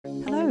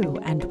Hello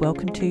and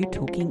welcome to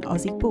Talking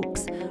Aussie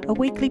Books, a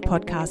weekly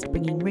podcast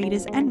bringing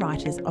readers and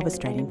writers of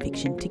Australian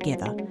fiction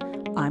together.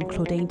 I'm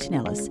Claudine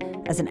Tinellis.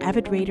 As an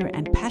avid reader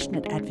and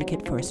passionate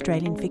advocate for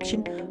Australian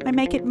fiction, I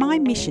make it my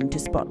mission to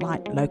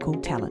spotlight local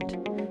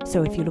talent.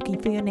 So if you're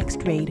looking for your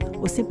next read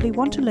or simply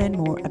want to learn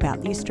more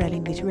about the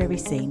Australian literary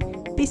scene,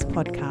 this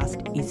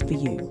podcast is for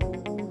you.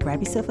 Grab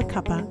yourself a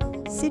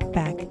cuppa, sit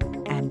back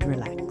and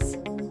relax.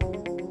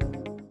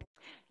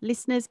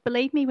 Listeners,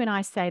 believe me when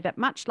I say that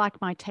much like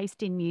my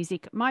taste in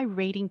music, my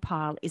reading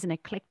pile is an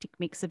eclectic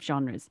mix of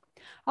genres.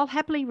 I'll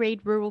happily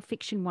read rural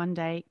fiction one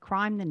day,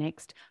 crime the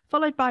next,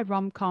 followed by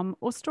rom-com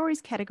or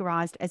stories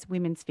categorised as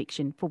women's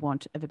fiction, for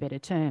want of a better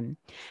term.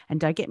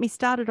 And don't get me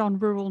started on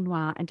rural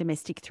noir and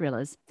domestic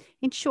thrillers.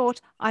 In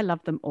short, I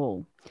love them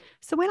all.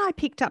 So when I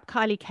picked up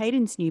Kylie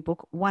Caden's new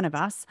book, One of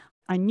Us,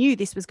 I knew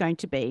this was going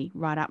to be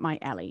right up my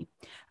alley.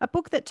 A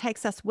book that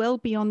takes us well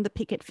beyond the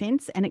picket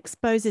fence and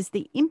exposes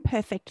the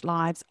imperfect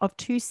lives of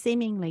two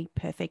seemingly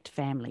perfect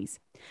families.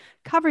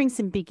 Covering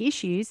some big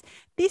issues,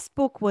 this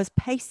book was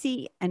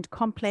pacey and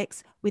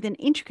complex with an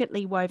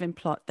intricately woven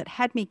plot that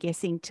had me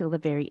guessing till the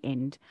very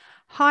end.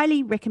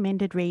 Highly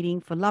recommended reading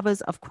for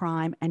lovers of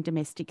crime and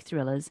domestic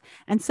thrillers.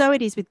 And so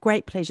it is with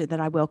great pleasure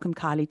that I welcome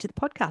Kylie to the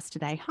podcast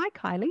today. Hi,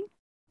 Kylie.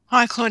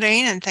 Hi,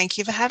 Claudine, and thank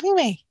you for having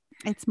me.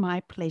 It's my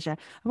pleasure.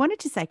 I wanted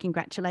to say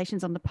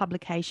congratulations on the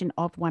publication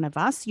of One of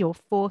Us, your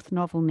fourth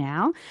novel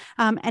now.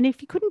 And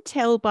if you couldn't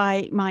tell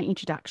by my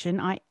introduction,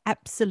 I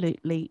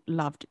absolutely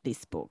loved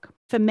this book.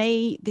 For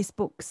me, this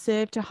book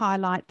served to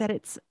highlight that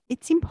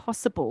it's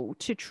impossible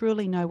to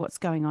truly know what's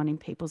going on in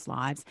people's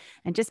lives.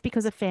 And just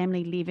because a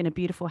family live in a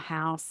beautiful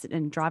house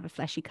and drive a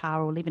flashy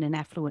car or live in an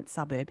affluent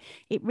suburb,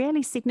 it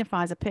rarely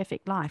signifies a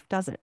perfect life,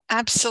 does it?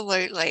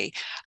 Absolutely.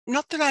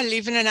 Not that I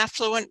live in an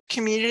affluent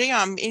community.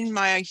 I'm in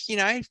my,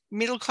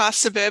 middle-class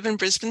suburban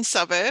Brisbane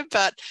suburb,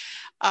 but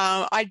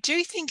I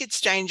do think it's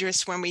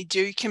dangerous when we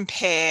do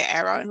compare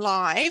our own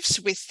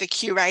lives with the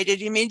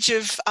curated image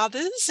of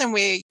others, and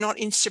we're not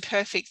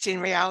insta-perfect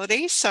in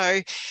reality.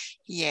 So,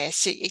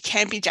 yes, it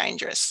can be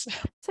dangerous.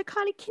 So,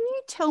 Kylie, can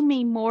you tell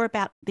me more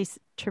about this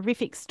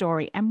terrific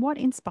story and what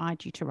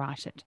inspired you to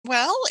write it?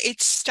 Well,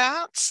 it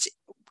starts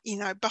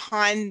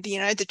behind,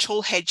 the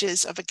tall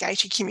hedges of a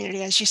gated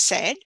community, as you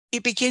said.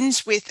 It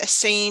begins with a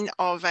scene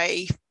of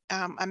a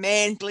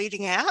man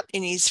bleeding out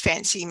in his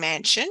fancy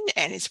mansion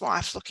and his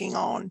wife looking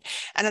on.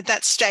 And at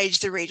that stage,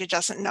 the reader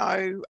doesn't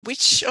know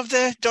which of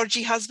the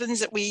dodgy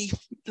husbands that we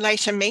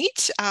later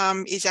meet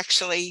is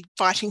actually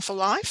fighting for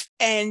life,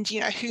 and,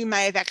 who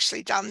may have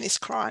actually done this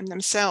crime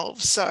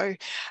themselves. So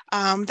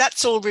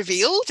that's all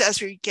revealed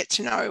as we get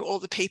to know all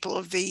the people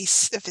of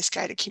this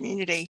gated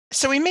community.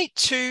 So we meet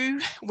two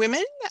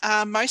women,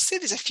 mostly.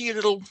 There's a few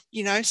little,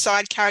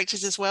 side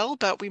characters as well,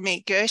 but we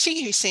meet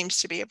Gertie, who seems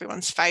to be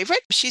everyone's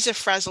favourite. She's a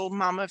frazzled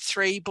mum of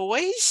three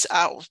boys,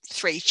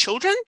 three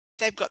children.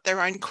 They've got their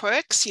own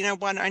quirks.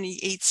 One only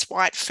eats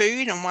white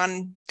food and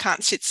one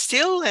can't sit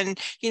still, and,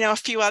 a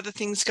few other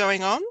things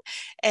going on.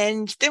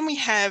 And then we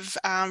have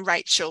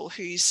Rachel,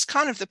 who's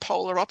kind of the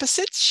polar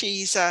opposite.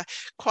 She's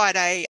quite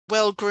a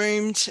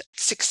well-groomed,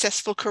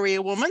 successful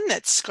career woman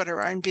that's got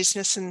her own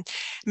business and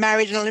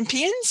married an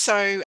Olympian.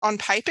 So on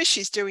paper,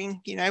 she's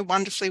doing,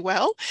 wonderfully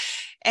well.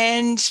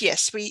 And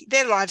yes,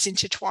 their lives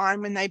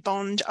intertwine when they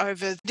bond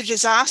over the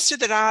disaster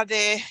that are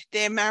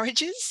their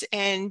marriages.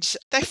 And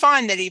they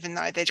find that even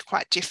though they're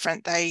quite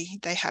different, they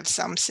have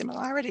some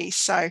similarities.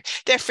 So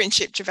their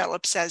friendship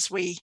develops as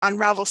we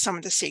unravel some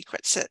of the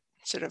secrets that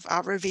sort of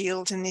are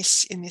revealed in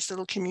this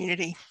little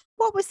community.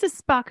 What was the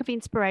spark of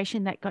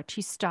inspiration that got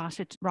you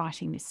started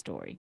writing this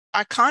story?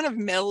 I kind of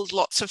meld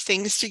lots of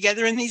things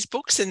together in these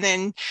books and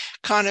then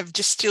kind of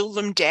distill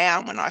them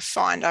down when I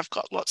find I've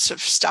got lots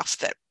of stuff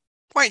that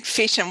won't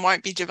fit and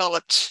won't be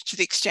developed to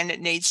the extent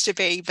it needs to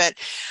be. But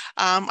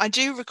I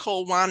do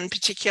recall one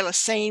particular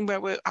scene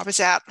where I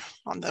was out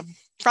on the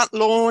front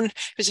lawn. There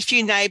was a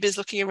few neighbours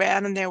looking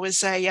around, and there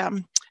was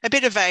a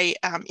bit of a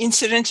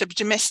incident, a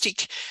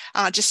domestic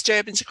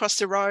disturbance across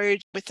the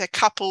road with a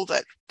couple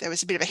that there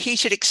was a bit of a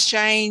heated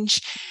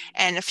exchange,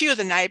 and a few of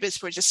the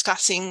neighbours were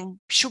discussing,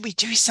 should we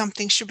do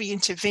something? Should we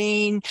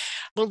intervene?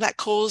 Will that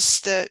cause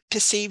the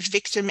perceived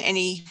victim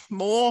any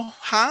more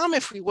harm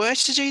if we were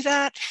to do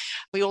that?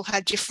 We all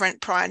had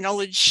different prior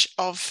knowledge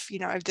of,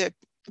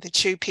 the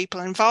two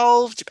people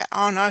involved about,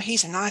 oh no,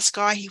 he's a nice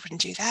guy, he wouldn't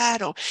do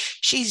that, or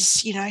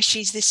she's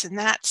this and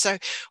that. So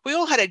we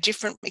all had a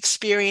different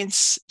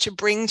experience to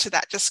bring to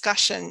that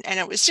discussion, and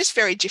it was just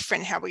very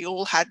different how we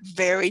all had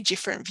very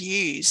different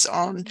views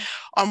on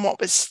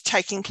what was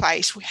taking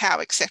place, how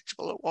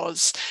acceptable it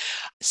was.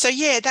 So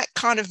yeah, that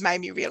kind of made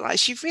me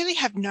realize you really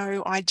have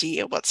no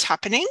idea what's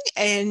happening,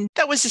 and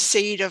that was the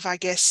seed of, I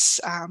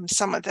guess,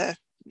 some of the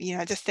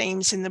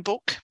themes in the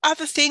book.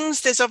 Other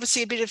things, there's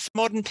obviously a bit of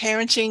modern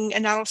parenting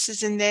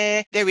analysis in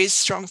there. There is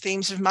strong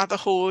themes of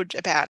motherhood,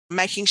 about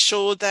making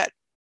sure that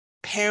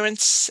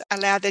parents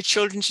allow their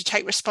children to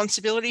take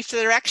responsibility for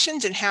their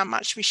actions and how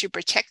much we should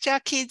protect our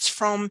kids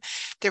from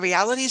the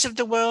realities of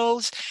the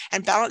world,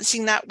 and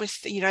balancing that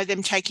with,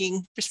 them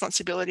taking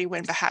responsibility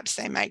when perhaps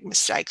they make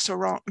mistakes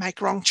or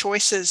make wrong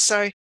choices.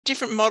 So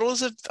different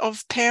models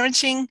of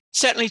parenting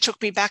certainly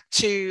took me back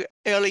to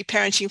early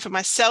parenting for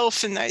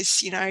myself, and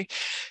those,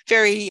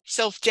 very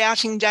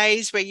self-doubting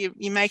days where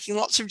you're making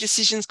lots of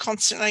decisions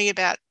constantly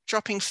about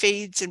dropping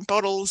feeds and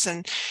bottles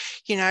and,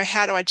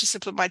 how do I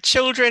discipline my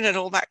children and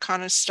all that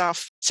kind of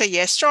stuff. So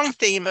yeah, strong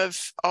theme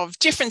of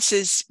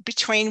differences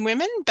between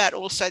women, but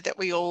also that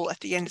we all, at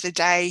the end of the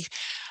day,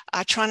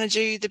 are trying to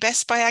do the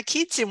best by our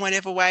kids in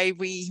whatever way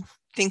we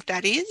think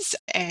that is,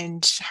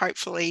 and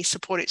hopefully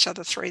support each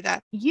other through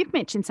that. You've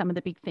mentioned some of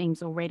the big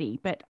themes already,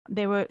 but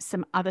there were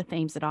some other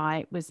themes that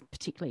I was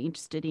particularly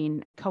interested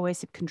in.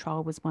 Coercive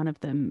control was one of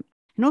them,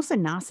 and also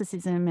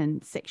narcissism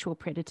and sexual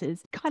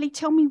predators. Kylie,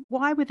 tell me,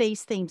 why were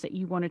these themes that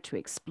you wanted to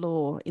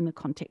explore in the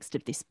context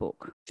of this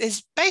book?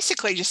 There's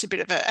basically just a bit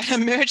of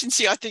an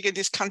emergency, I think, in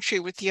this country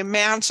with the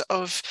amount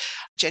of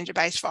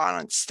gender-based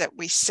violence that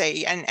we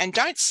see and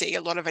don't see.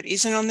 A lot of it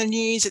isn't on the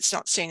news. It's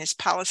not seen as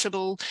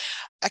palatable.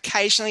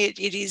 Occasionally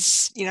it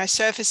is,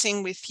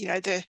 surfacing with,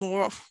 the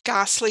more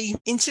ghastly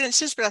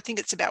incidences, but I think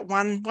it's about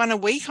one a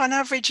week on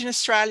average in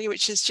Australia,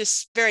 which is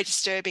just very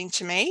disturbing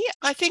to me.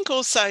 I think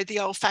also the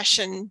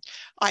old-fashioned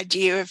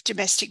idea of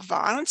domestic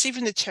violence,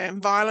 even the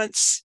term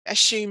violence,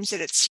 assumes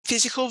that it's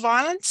physical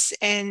violence,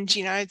 and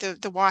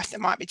the wife that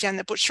might be down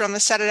the butcher on the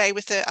Saturday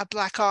with a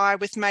black eye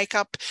with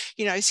makeup,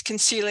 is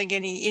concealing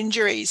any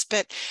injuries.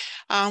 But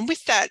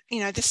with that,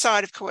 this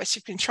side of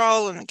coercive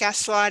control and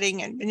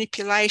gaslighting and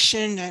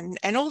manipulation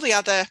and all the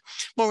other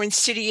more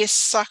insidious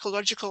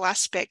psychological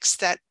aspects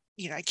that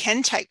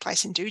can take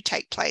place and do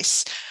take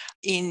place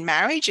in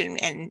marriage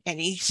and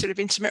any sort of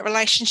intimate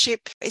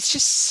relationship, it's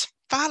just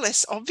far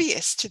less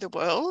obvious to the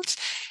world.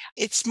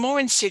 It's more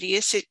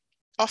insidious. It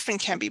often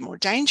can be more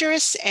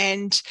dangerous,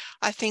 and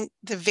I think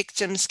the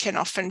victims can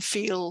often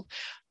feel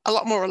a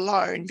lot more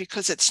alone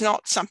because it's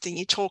not something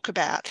you talk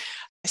about.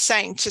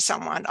 Saying to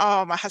someone,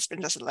 oh, my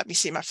husband doesn't let me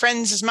see my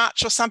friends as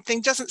much or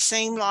something, doesn't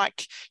seem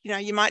like,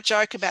 you might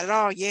joke about it,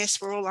 oh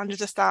yes, we're all under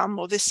the thumb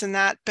or this and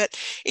that, but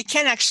it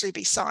can actually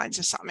be signs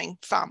of something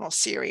far more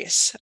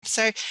serious.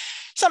 So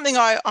something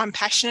I'm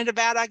passionate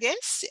about, I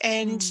guess,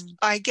 and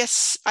I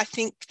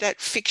think that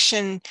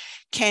fiction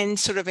can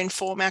sort of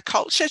inform our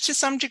culture to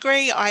some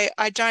degree.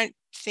 I don't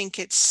think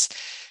it's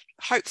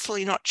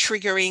hopefully not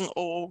triggering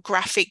or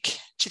graphic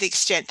to the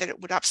extent that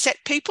it would upset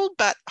people,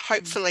 but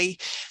hopefully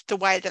the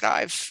way that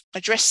I've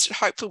addressed it,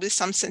 hopefully with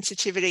some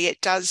sensitivity, it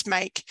does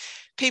make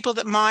people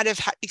that might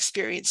have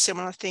experienced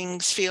similar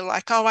things feel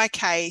like, oh,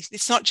 okay,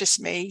 it's not just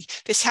me.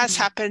 This has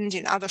happened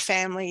in other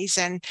families,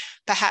 and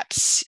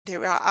perhaps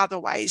there are other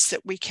ways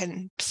that we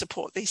can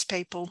support these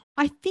people.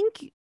 I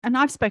think, and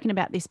I've spoken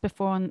about this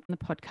before on the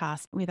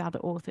podcast with other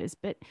authors,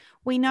 but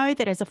we know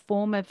that as a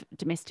form of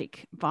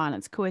domestic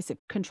violence, coercive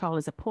control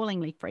is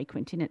appallingly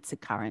frequent in its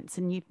occurrence.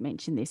 And you've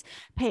mentioned this.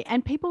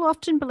 And people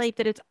often believe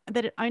that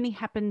it only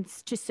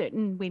happens to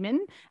certain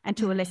women and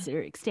to a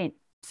lesser extent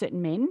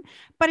certain men,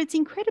 but it's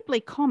incredibly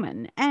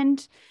common.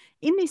 And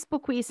in this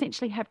book, we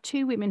essentially have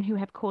two women who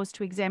have cause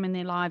to examine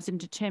their lives and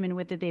determine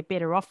whether they're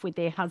better off with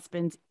their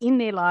husbands in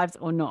their lives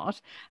or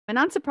not. And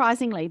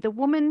unsurprisingly, the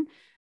woman,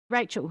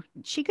 Rachel,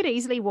 she could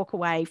easily walk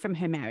away from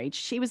her marriage.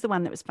 She was the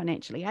one that was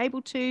financially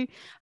able to,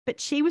 but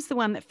she was the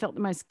one that felt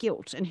the most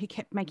guilt and who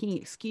kept making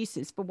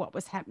excuses for what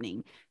was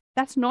happening.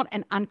 That's not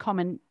an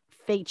uncommon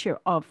feature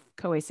of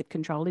coercive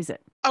control, is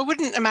it? I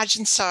wouldn't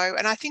imagine so.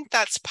 And I think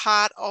that's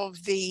part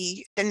of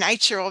the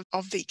nature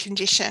of the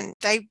condition.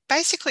 They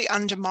basically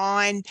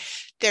undermine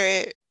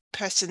their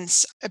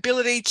person's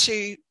ability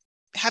to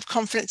have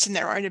confidence in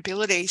their own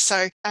ability.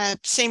 So a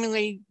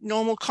seemingly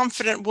normal,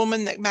 confident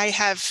woman that may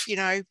have,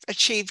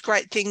 achieved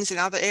great things in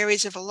other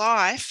areas of her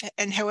life,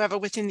 and however,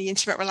 within the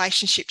intimate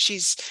relationship,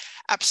 she's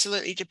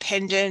absolutely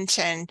dependent.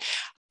 And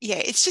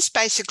yeah, it's just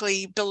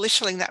basically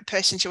belittling that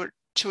person to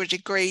a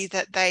degree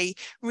that they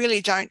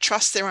really don't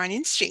trust their own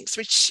instincts,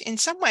 which in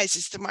some ways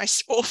is the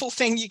most awful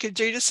thing you could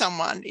do to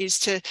someone, is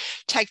to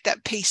take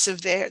that piece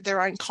of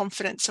their own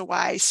confidence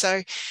away.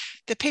 So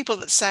the people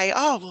that say,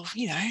 oh, well,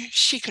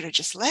 she could have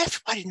just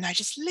left. Why didn't they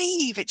just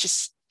leave? It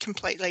just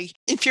completely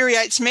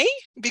infuriates me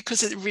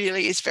because it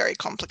really is very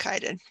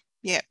complicated.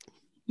 Yeah.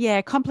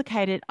 Yeah,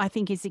 complicated, I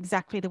think, is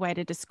exactly the way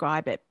to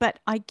describe it. But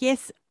I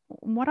guess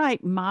what I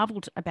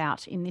marveled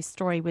about in this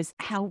story was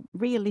how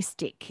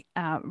realistic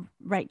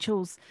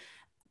Rachel's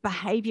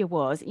behavior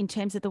was in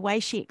terms of the way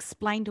she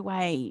explained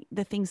away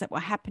the things that were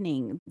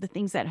happening, the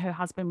things that her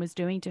husband was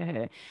doing to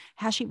her,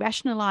 how she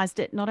rationalized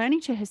it not only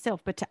to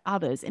herself but to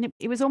others. And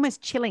it was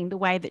almost chilling the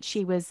way that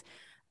she was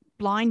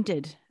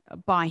blinded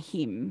by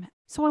him.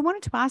 So I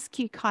wanted to ask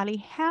you, Kylie,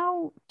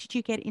 how did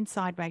you get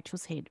inside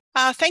Rachel's head?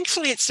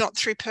 Thankfully, it's not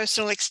through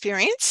personal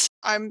experience.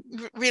 I'm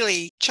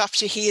really chuffed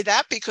to hear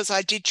that, because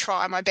I did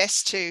try my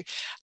best to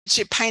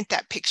paint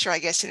that picture, I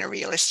guess, in a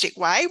realistic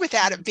way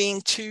without it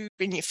being too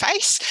in your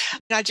face.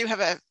 And I do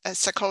have a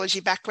psychology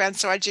background,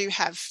 so I do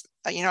have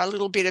a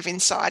little bit of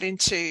insight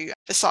into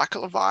the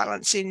cycle of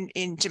violence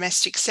in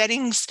domestic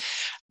settings.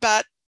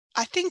 But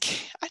I think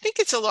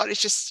it's a lot.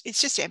 It's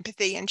just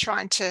empathy and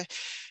trying to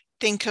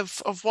think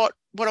of what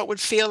it would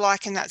feel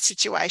like in that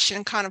situation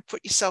and kind of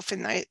put yourself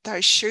in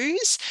those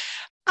shoes.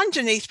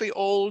 Underneath, we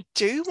all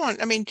do want,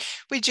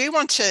 we do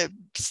want to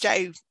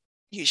stay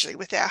usually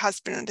with our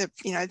husband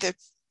and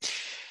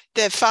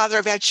the father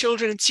of our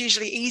children. It's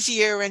usually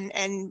easier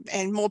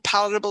and more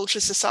palatable to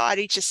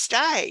society to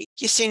stay.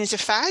 You're seen as a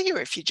failure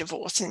if you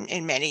divorce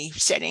in many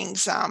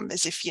settings,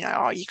 as if,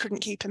 you couldn't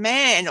keep a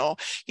man, or,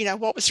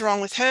 what was wrong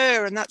with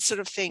her, and that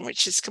sort of thing,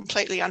 which is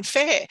completely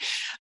unfair.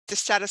 The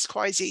status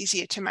quo is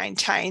easier to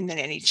maintain than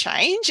any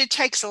change. It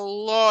takes a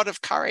lot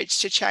of courage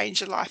to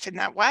change your life in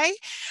that way.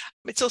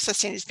 It's also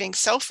seen as being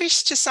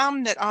selfish to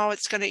some, that,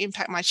 it's going to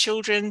impact my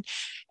children,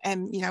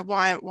 and,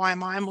 why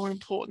am I more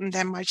important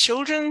than my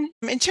children?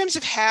 In terms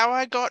of how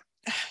I got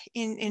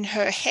in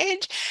her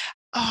head,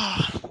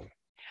 I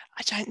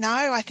don't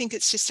know. I think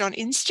it's just on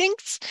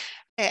instincts.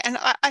 And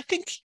I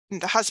think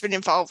the husband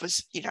involved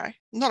was,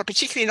 not a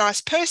particularly nice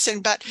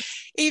person, but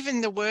even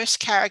the worst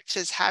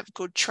characters have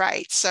good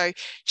traits. So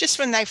just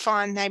when they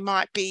find they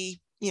might be,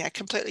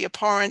 completely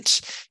abhorrent,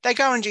 they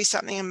go and do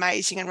something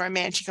amazing and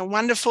romantic and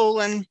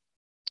wonderful, and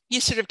you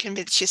sort of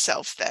convince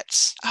yourself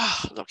that,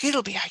 look,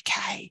 it'll be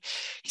okay.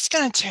 He's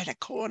going to turn a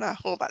corner,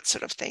 all that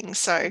sort of thing.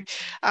 So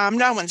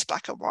no one's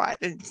black and white,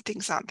 and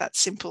things aren't that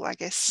simple, I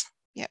guess.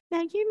 Yeah.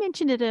 Now, you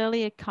mentioned it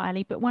earlier,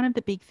 Kylie, but one of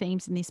the big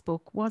themes in this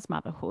book was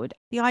motherhood.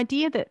 The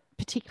idea that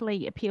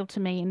particularly appealed to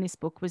me in this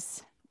book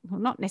was, well,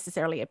 not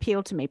necessarily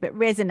appealed to me, but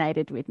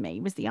resonated with me,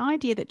 was the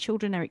idea that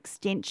children are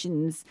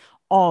extensions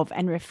of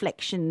and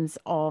reflections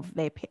of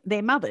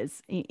their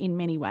mothers in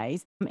many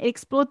ways. It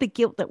explored the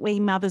guilt that we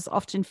mothers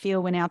often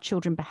feel when our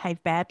children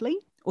behave badly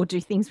or do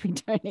things we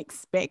don't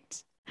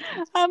expect.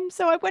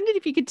 So I wondered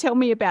if you could tell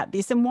me about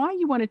this and why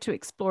you wanted to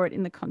explore it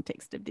in the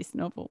context of this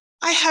novel.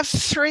 I have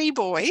 3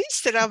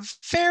 boys that are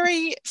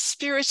very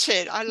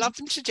spirited. I love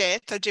them to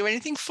death. I do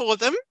anything for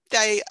them.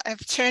 They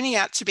have turning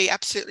out to be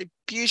absolutely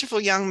beautiful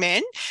young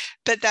men,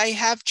 but they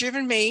have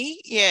driven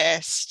me,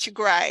 to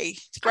grey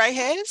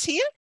hairs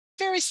here.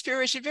 Very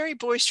spirited, very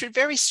boisterous,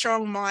 very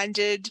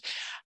strong-minded.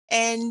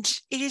 And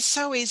it is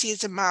so easy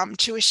as a mum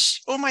to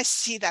almost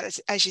see that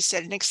as you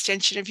said, an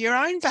extension of your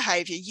own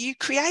behaviour. You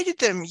created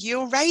them,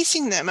 you're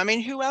raising them.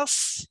 Who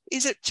else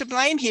is it to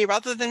blame here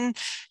other than,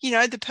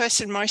 the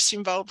person most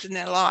involved in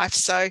their life?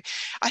 So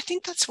I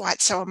think that's why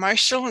it's so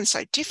emotional and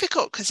so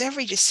difficult, because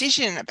every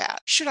decision about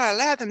should I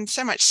allow them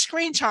so much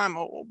screen time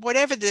or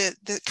whatever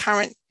the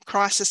current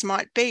crisis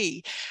might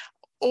be,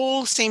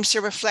 all seems to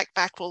reflect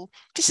back, well,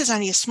 this is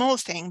only a small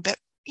thing, but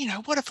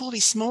what if all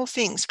these small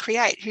things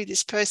create who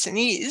this person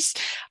is,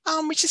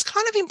 which is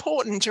kind of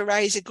important to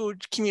raise a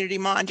good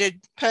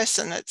community-minded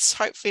person that's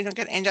hopefully not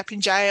going to end up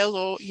in jail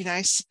or,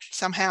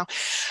 somehow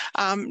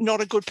not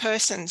a good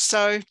person.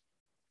 So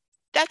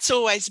that's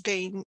always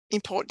been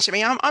important to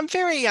me. I'm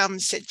very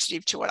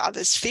sensitive to what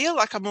others feel.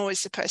 Like, I'm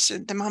always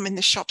the mum in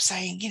the shop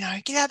saying,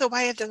 get out of the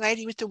way of the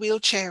lady with the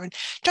wheelchair and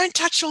don't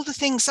touch all the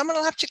things. Someone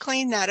will have to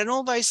clean that, and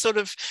all those sort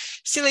of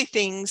silly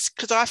things,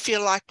 because I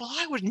feel like, well,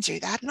 I wouldn't do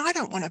that, and I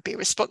don't want to be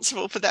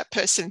responsible for that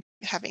person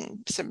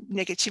having some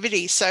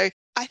negativity. So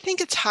I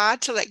think it's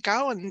hard to let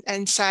go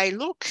and say,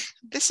 look,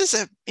 this is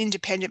an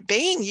independent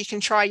being. You can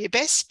try your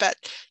best, but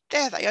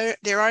they're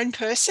their own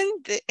person,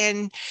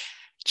 and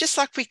just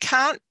like we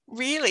can't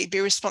really be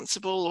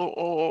responsible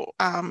or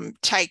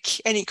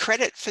take any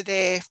credit for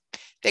their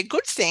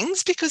good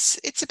things, because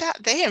it's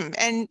about them.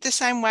 And the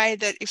same way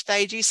that if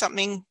they do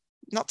something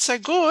not so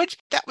good,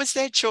 that was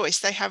their choice.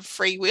 They have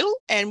free will,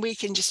 and we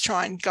can just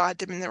try and guide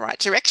them in the right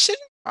direction.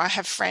 I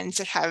have friends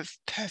that have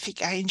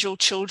perfect angel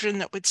children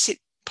that would sit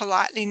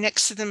politely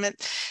next to them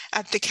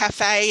at the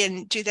cafe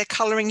and do their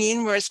colouring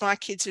in, whereas my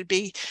kids would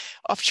be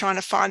off trying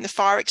to find the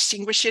fire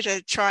extinguisher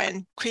to try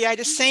and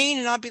create a scene.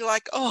 And I'd be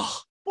like, oh,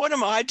 what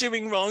am I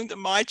doing wrong that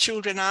my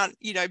children aren't,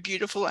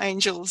 beautiful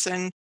angels?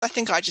 And I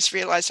think I just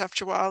realised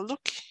after a while,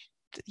 look,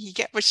 you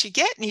get what you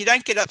get and you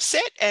don't get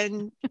upset,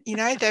 and,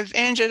 they've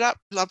ended up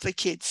lovely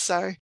kids.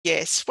 So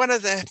yes, one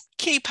of the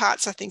key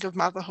parts, I think, of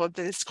motherhood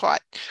that is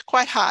quite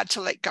hard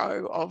to let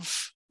go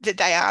of, that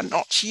they are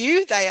not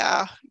you, they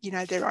are,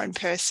 their own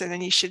person,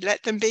 and you should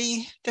let them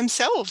be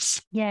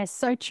themselves. Yes,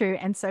 so true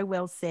and so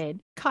well said.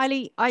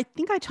 Kylie, I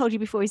think I told you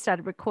before we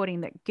started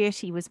recording that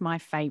Gertie was my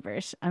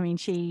favourite.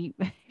 She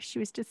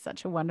was just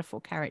such a wonderful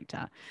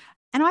character.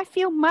 And I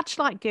feel much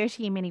like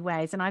Gertie in many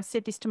ways, and I've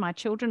said this to my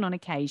children on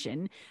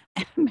occasion.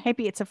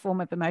 Maybe it's a form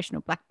of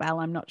emotional blackmail,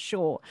 I'm not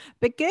sure.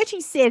 But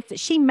Gertie says that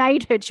she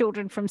made her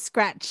children from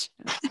scratch.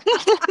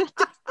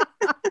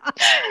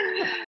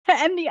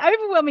 And the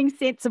overwhelming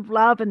sense of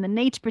love and the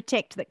need to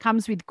protect that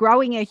comes with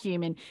growing a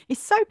human is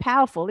so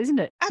powerful, isn't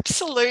it?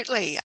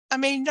 Absolutely.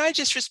 No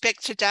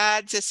disrespect to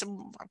dads.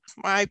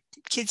 My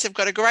kids have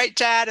got a great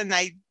dad and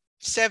they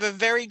serve a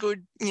very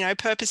good,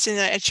 purpose in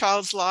a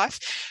child's life,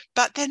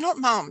 but they're not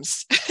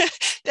mums.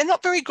 They're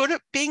not very good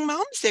at being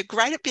mums. They're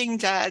great at being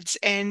dads,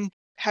 and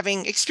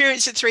having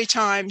experienced it 3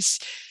 times,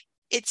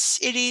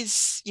 it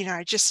is,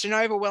 just an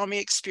overwhelming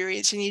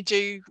experience, and you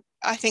do,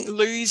 I think,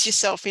 lose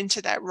yourself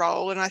into that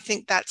role. And I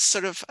think that's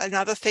sort of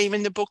another theme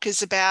in the book,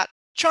 is about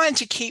trying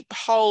to keep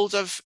hold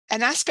of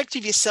an aspect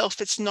of yourself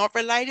that's not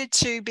related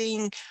to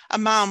being a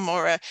mum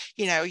or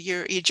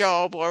your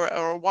job or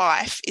a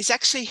wife, is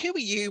actually who are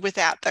you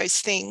without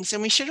those things.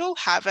 And we should all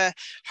have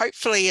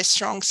hopefully a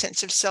strong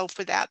sense of self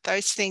without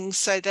those things,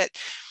 so that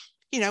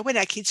when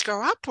our kids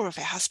grow up, or if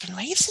our husband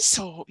leaves us,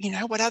 or,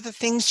 what other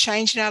things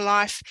change in our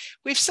life,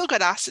 we've still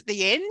got us at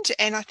the end.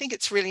 And I think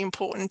it's really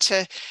important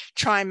to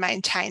try and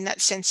maintain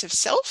that sense of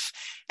self.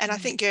 And I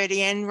think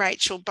Gertie and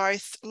Rachel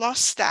both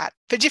lost that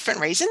for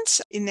different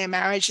reasons in their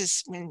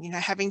marriages when,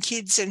 having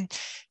kids. And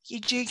you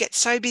do get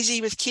so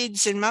busy with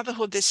kids and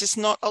motherhood, there's just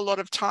not a lot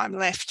of time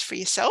left for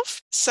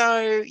yourself.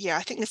 So, yeah,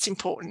 I think it's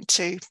important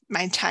to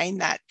maintain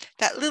that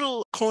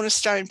little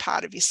cornerstone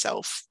part of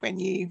yourself when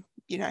you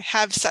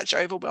have such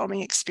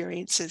overwhelming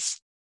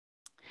experiences.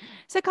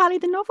 So,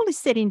 Kylie, the novel is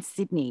set in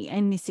Sydney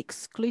in this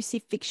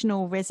exclusive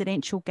fictional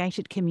residential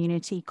gated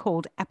community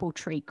called Apple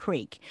Tree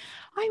Creek.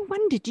 I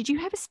wondered, did you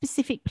have a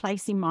specific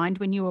place in mind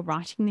when you were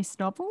writing this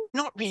novel?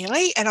 Not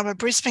really, and I'm a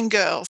Brisbane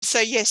girl. So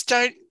yes,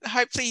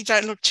 hopefully you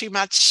don't look too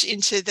much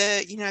into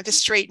the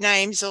street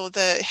names or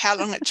how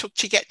long it took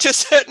to get to a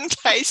certain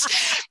place,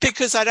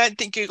 because I don't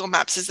think Google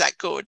Maps is that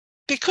good.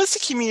 Because the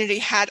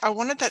community I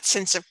wanted that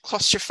sense of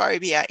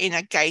claustrophobia in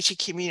a gated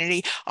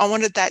community. I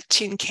wanted that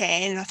tin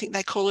can, I think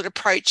they call it,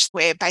 approach,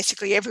 where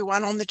basically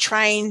everyone on the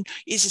train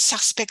is a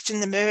suspect in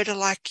the murder,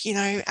 like,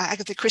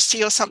 Agatha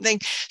Christie or something.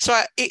 So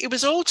it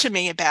was all to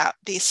me about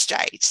the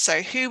estate.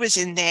 So who was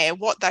in there,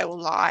 what they were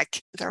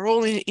like. They're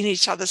all in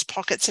each other's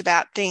pockets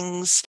about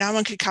things. No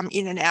one could come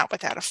in and out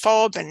without a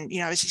fob, and,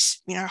 there's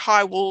these,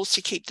 high walls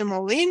to keep them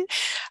all in.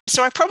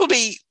 So I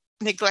probably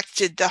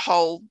neglected the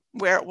whole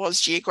where it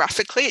was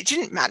geographically. It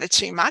didn't matter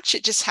too much.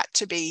 It just had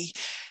to be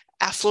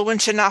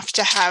affluent enough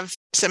to have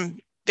some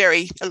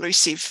very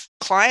elusive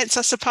clients,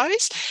 I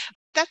suppose.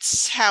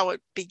 That's how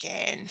it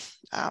began,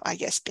 I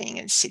guess, being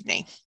in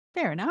Sydney.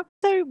 Fair enough.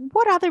 So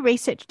what other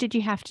research did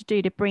you have to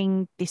do to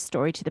bring this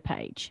story to the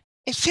page?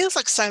 It feels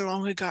like so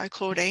long ago,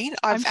 Claudine.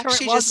 I'm sure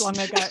it was long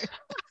ago.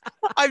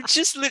 I've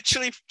just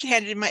literally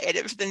handed in my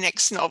edit for the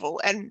next novel,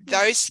 and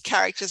those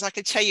characters, I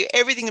could tell you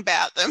everything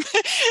about them.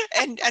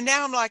 and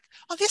now I'm like,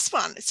 oh, this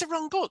one, it's the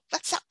wrong book.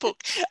 That's that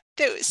book.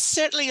 There was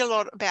certainly a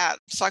lot about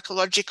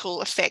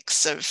psychological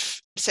effects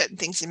of certain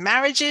things in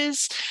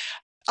marriages.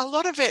 A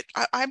lot of it,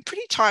 I'm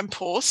pretty time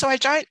poor, so I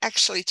don't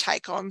actually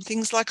take on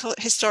things like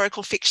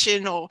historical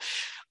fiction or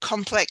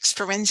complex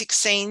forensic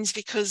scenes,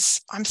 because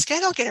I'm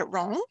scared I'll get it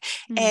wrong.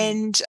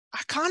 And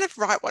I kind of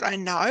write what I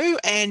know,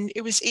 and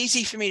it was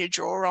easy for me to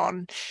draw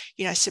on,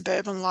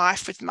 suburban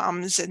life with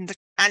mums and the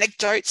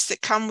anecdotes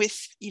that come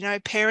with,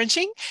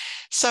 parenting.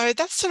 So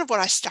that's sort of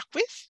what I stuck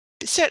with.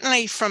 But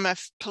certainly from a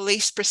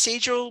police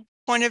procedural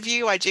point of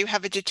view, I do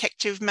have a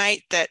detective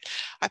mate that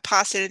I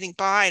pass anything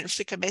by and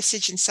flick a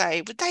message and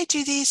say, would they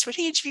do this? Would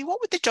he interview? What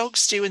would the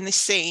dogs do in this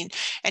scene?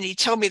 And he'd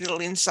tell me little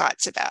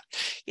insights about,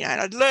 and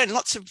I'd learn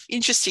lots of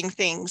interesting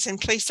things. And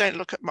please don't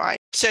look at my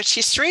search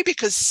history,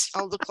 because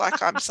I'll look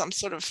like I'm some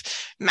sort of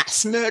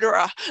mass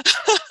murderer.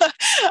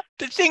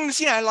 But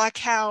things, like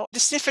how the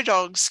sniffer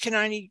dogs can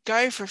only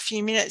go for a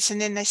few minutes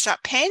and then they start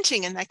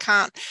panting and they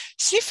can't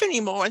sniff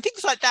anymore, and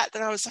things like that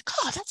I was like,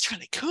 oh, that's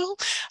really cool.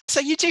 So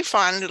you do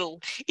find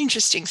little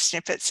interesting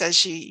snippets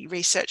as you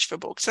research for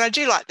books. And I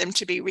do like them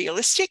to be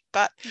realistic,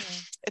 but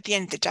at the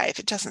end of the day, if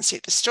it doesn't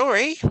suit the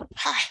story,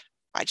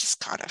 I just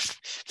kind of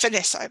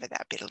finesse over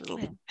that bit a little.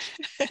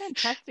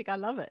 Fantastic. I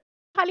love it.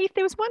 Kylie, if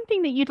there was one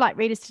thing that you'd like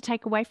readers to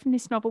take away from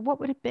this novel, what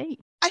would it be?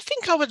 I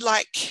think I would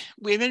like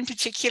women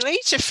particularly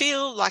to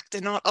feel like they're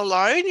not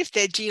alone if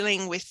they're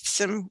dealing with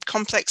some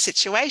complex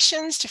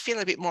situations, to feel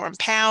a bit more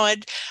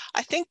empowered.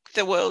 I think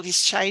the world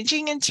is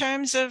changing in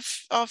terms of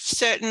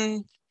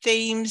certain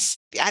themes.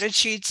 The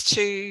attitudes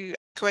to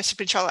coercive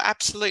control are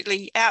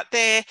absolutely out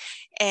there.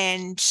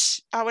 And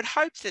I would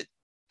hope that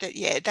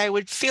they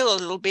would feel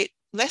a little bit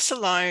less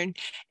alone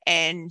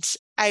and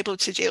able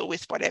to deal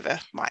with whatever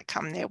might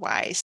come their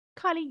way.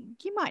 Kylie,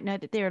 you might know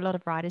that there are a lot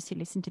of writers who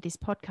listen to this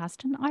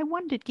podcast, and I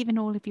wondered, given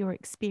all of your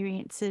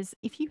experiences,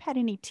 if you had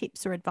any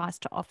tips or advice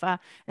to offer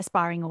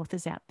aspiring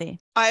authors out there.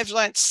 I've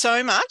learnt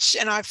so much,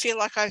 and I feel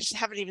like I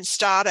haven't even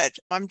started.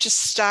 I'm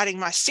just starting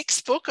my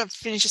 6th book. I've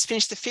just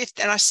finished the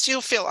 5th, and I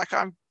still feel like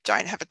I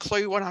don't have a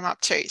clue what I'm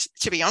up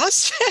to be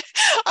honest.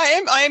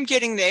 I am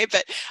getting there,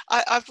 but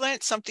I've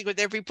learnt something with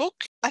every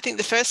book. I think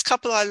the first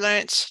couple I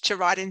learnt to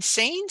write in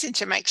scenes and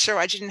to make sure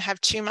I didn't have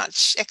too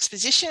much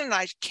exposition, and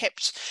I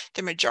kept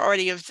the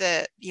majority of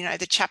the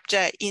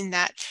chapter in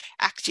that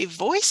active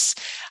voice.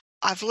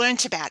 I've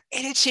learned about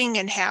editing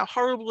and how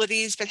horrible it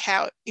is, but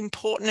how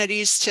important it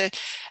is to,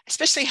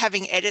 especially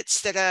having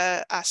edits that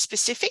are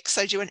specific.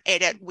 So do an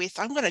edit with,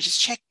 I'm going to just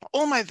check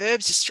all my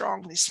verbs are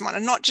strong this one,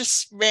 and not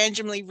just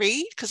randomly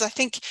read, because I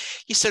think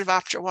you sort of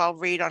after a while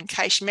read on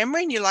cache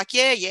memory and you're like,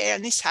 yeah,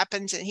 and this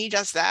happens and he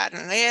does that,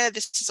 and yeah,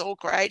 this is all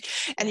great.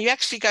 And you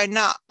actually go,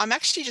 nah, I'm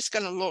actually just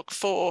going to look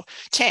for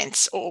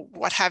tense or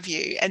what have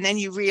you. And then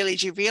you really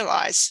do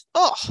realize,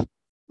 oh,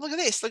 look at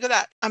this, look at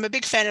that. I'm a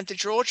big fan of the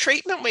draw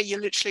treatment, where you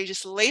literally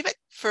just leave it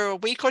for a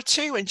week or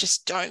two and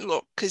just don't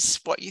look, because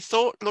what you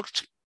thought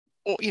looked,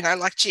 or,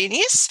 like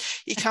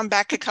genius, you come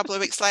back a couple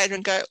of weeks later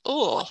and go,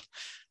 oh,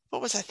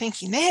 what was I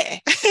thinking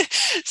there?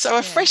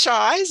 So fresh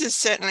eyes is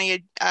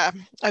certainly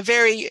a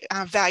very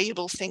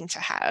valuable thing to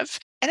have.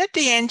 And at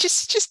the end,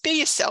 just be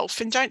yourself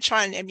and don't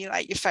try and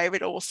emulate your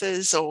favorite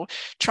authors or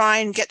try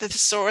and get the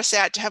thesaurus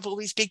out to have all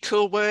these big,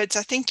 cool words.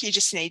 I think you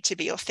just need to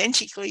be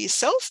authentically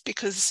yourself,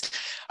 because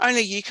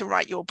only you can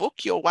write your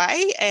book your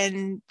way.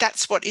 And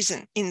that's what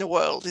isn't in the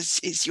world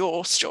is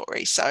your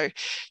story. So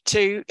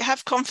to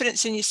have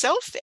confidence in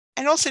yourself,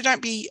 and also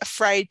don't be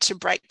afraid to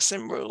break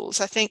some rules.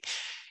 I think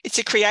it's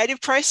a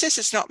creative process.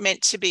 It's not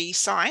meant to be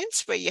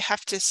science where you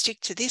have to stick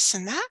to this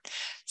and that.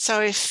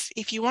 So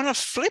if you want to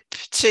flip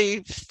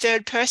to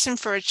third person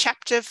for a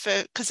chapter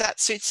because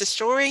that suits the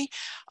story,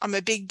 I'm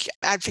a big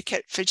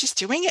advocate for just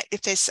doing it.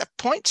 If there's a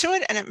point to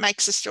it and it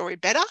makes the story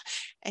better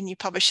and your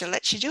publisher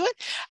lets you do it,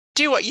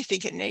 do what you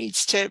think it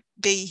needs to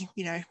be,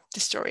 the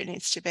story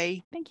needs to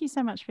be. Thank you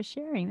so much for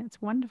sharing.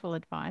 That's wonderful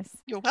advice.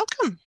 You're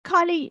welcome.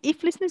 Kylie,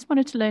 if listeners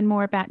wanted to learn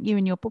more about you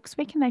and your books,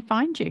 where can they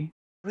find you?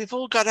 We've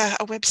all got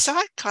a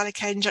website,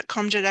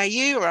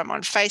 kyliecaden.com.au, or I'm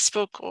on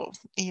Facebook, or,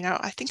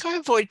 I think I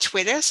avoid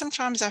Twitter.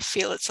 Sometimes I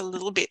feel it's a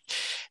little bit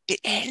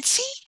antsy.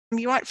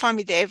 You won't find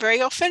me there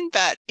very often,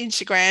 but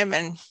Instagram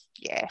and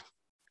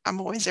I'm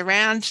always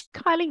around.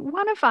 Kylie,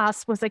 One of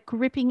Us was a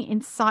gripping,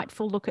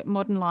 insightful look at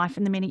modern life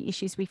and the many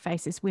issues we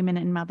face as women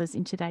and mothers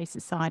in today's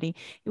society.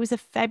 It was a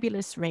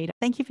fabulous read.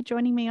 Thank you for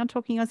joining me on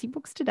Talking Aussie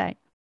Books today.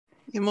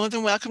 You're more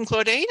than welcome,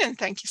 Claudine, and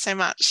thank you so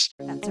much.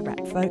 That's a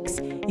wrap, folks.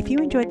 If you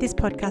enjoyed this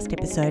podcast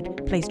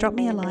episode, please drop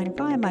me a line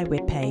via my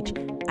webpage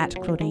at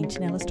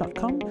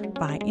claudinetinellis.com,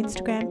 via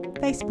Instagram,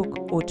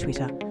 Facebook or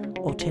Twitter.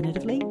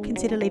 Alternatively,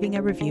 consider leaving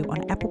a review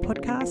on Apple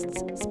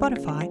Podcasts,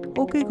 Spotify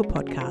or Google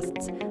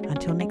Podcasts.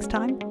 Until next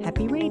time,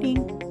 happy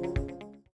reading.